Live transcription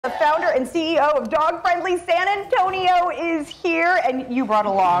The founder and CEO of Dog Friendly San Antonio is here, and you brought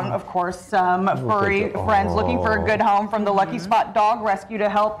along, of course, some furry friends looking for a good home from the Lucky Spot Dog Rescue to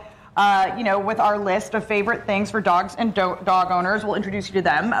help, with our list of favorite things for dogs and dog owners. We'll introduce you to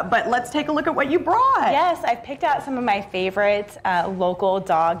them, but let's take a look at what you brought. Yes, I've picked out some of my favorite local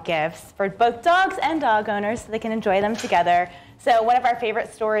dog gifts for both dogs and dog owners so they can enjoy them together. So one of our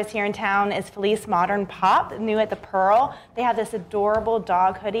favorite stores here in town is Felice Modern Pop, new at the Pearl. They have this adorable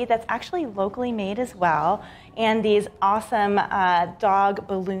dog hoodie that's actually locally made as well, and these awesome dog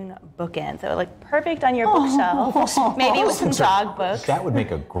balloon bookends. So it look perfect on your bookshelf, maybe with some dog books. That would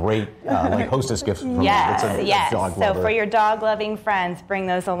make a great hostess gift. Yes. So for your dog-loving friends, bring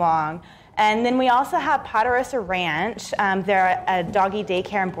those along. And then we also have Ponderosa Ranch. They're a doggy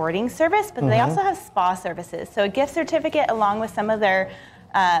daycare and boarding service, but they also have spa services. So a gift certificate along with some of their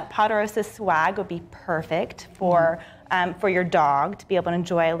Ponderosa swag would be perfect for your dog to be able to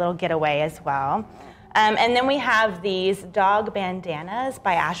enjoy a little getaway as well. And then we have these dog bandanas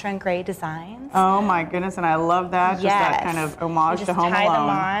by Asher and Gray Designs. Oh my goodness, and I love that. Just that kind of homage to Home Alone. You just tie them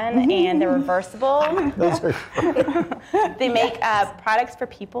on, and they're reversible. Those are They make products for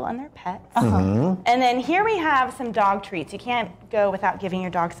people and their pets. And then here we have some dog treats. You can't go without giving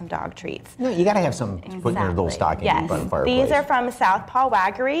your dog some dog treats. No, you got to have some to put in your little stocking in front of the fireplace. These are from Southpaw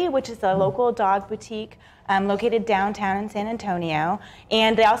Waggery, which is a local dog boutique located downtown in San Antonio.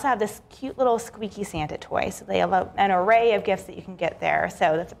 And they also have this cute little squeaky Santa toy. So they have an array of gifts that you can get there.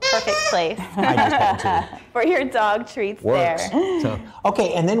 So that's a perfect place I just had to. for your dog treats there. So,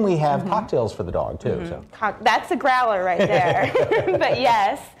 okay, and then we have cocktails for the dog, too. So. That's a growler right there. But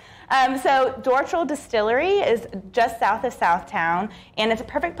yes. So Dortrell Distillery is just south of Southtown, and it's a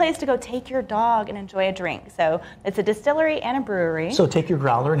perfect place to go take your dog and enjoy a drink. So it's a distillery and a brewery. So take your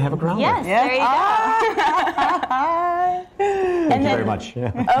growler and have a growler. Yes, there you go. Thank you very much.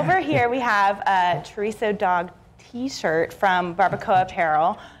 Over here we have a Chorizo Dog t-shirt from Barbacoa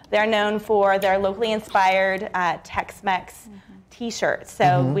Apparel. They're known for their locally inspired Tex-Mex t-shirts.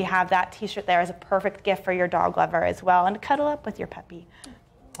 So we have that t-shirt there as a perfect gift for your dog lover as well, and to cuddle up with your puppy.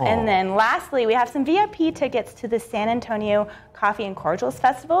 And then lastly, we have some VIP tickets to the San Antonio Coffee and Cordials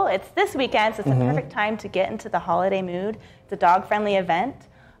Festival. It's this weekend, so it's a perfect time to get into the holiday mood. It's a dog-friendly event.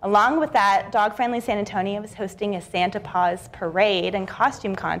 Along with that, Dog Friendly San Antonio is hosting a Santa Paws parade and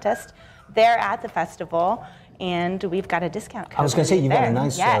costume contest there at the festival. And we've got a discount code. I was going to say, you've got a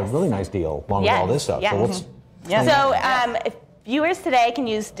nice, really nice deal along with all this stuff. Yes. So if viewers today can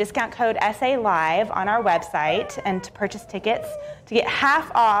use discount code SA Live on our website and to purchase tickets to get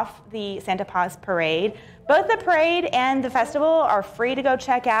half off the Santa Paws parade. Both the parade and the festival are free to go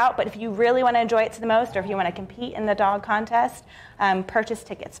check out, but if you really want to enjoy it to the most, or if you want to compete in the dog contest, purchase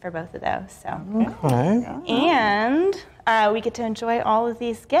tickets for both of those. So, and we get to enjoy all of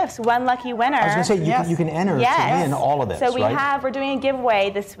these gifts. One lucky winner. I was going to say, you can enter to win all of this, So we're doing a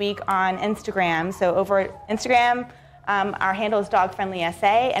giveaway this week on Instagram. So over Instagram, our handle is Dog Friendly SA,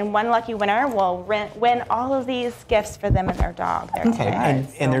 and one lucky winner will win all of these gifts for them and their dog.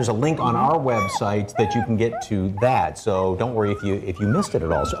 And there's a link on our website that you can get to that. So don't worry if you missed it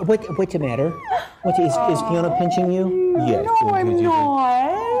at all. So what's the matter? Is Fiona pinching you? Yes. No, I'm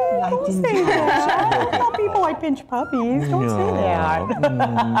not. Don't say that. I tell people I pinch puppies. Don't say that.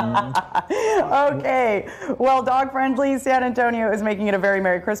 Okay. Well, Dog Friendly San Antonio is making it a very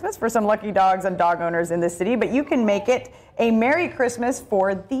Merry Christmas for some lucky dogs and dog owners in the city, but you can make it a Merry Christmas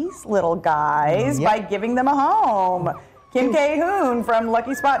for these little guys by giving them a home. Kim K-Hoon from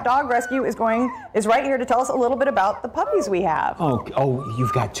Lucky Spot Dog Rescue is right here to tell us a little bit about the puppies we have. Oh,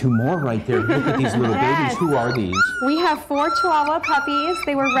 you've got two more right there. Look at these little babies. Who are these? We have 4 Chihuahua puppies.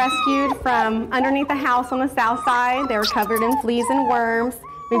 They were rescued from underneath the house on the south side. They were covered in fleas and worms.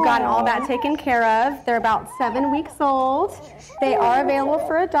 We've gotten all that taken care of. They're about 7 weeks old. They are available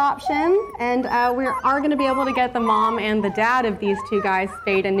for adoption, and we are going to be able to get the mom and the dad of these 2 guys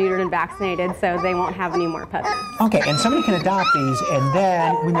spayed and neutered and vaccinated, so they won't have any more puppies. Okay, and somebody can adopt these, and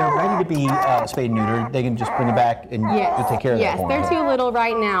then when they're ready to be spayed and neutered, they can just bring them back and you'll take care of that for them. Yes, they're too little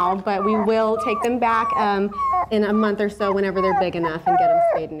right now, but we will take them back in a month or so whenever they're big enough and get them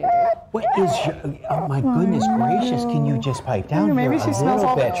spayed and neutered. What is your, oh my goodness gracious, can you just pipe down maybe here she a smells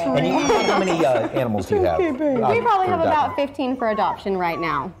little all bit? the And how many animals do you have? We probably have about 15 for adoption right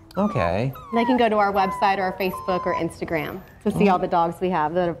now. Okay. They can go to our website or our Facebook or Instagram. to see all the dogs we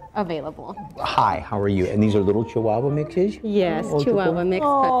have that are available. Hi, how are you? And these are little Chihuahua mixes? Yes, Chihuahua mixed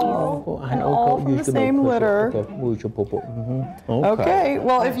puppies. All from the same litter. Okay,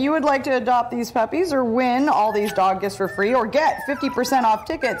 well, if you would like to adopt these puppies or win all these dog gifts for free or get 50% off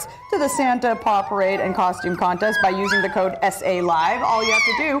tickets to the Santa Paw Parade and Costume Contest by using the code SALive, all you have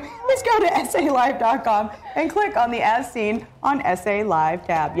to do is go to SALive.com and click on the As Seen on SA Live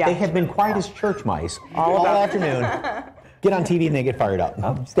tab. Yeah. They have been quiet as church mice all afternoon. Get on TV and they get fired up.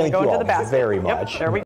 Thank you all very much. There we go.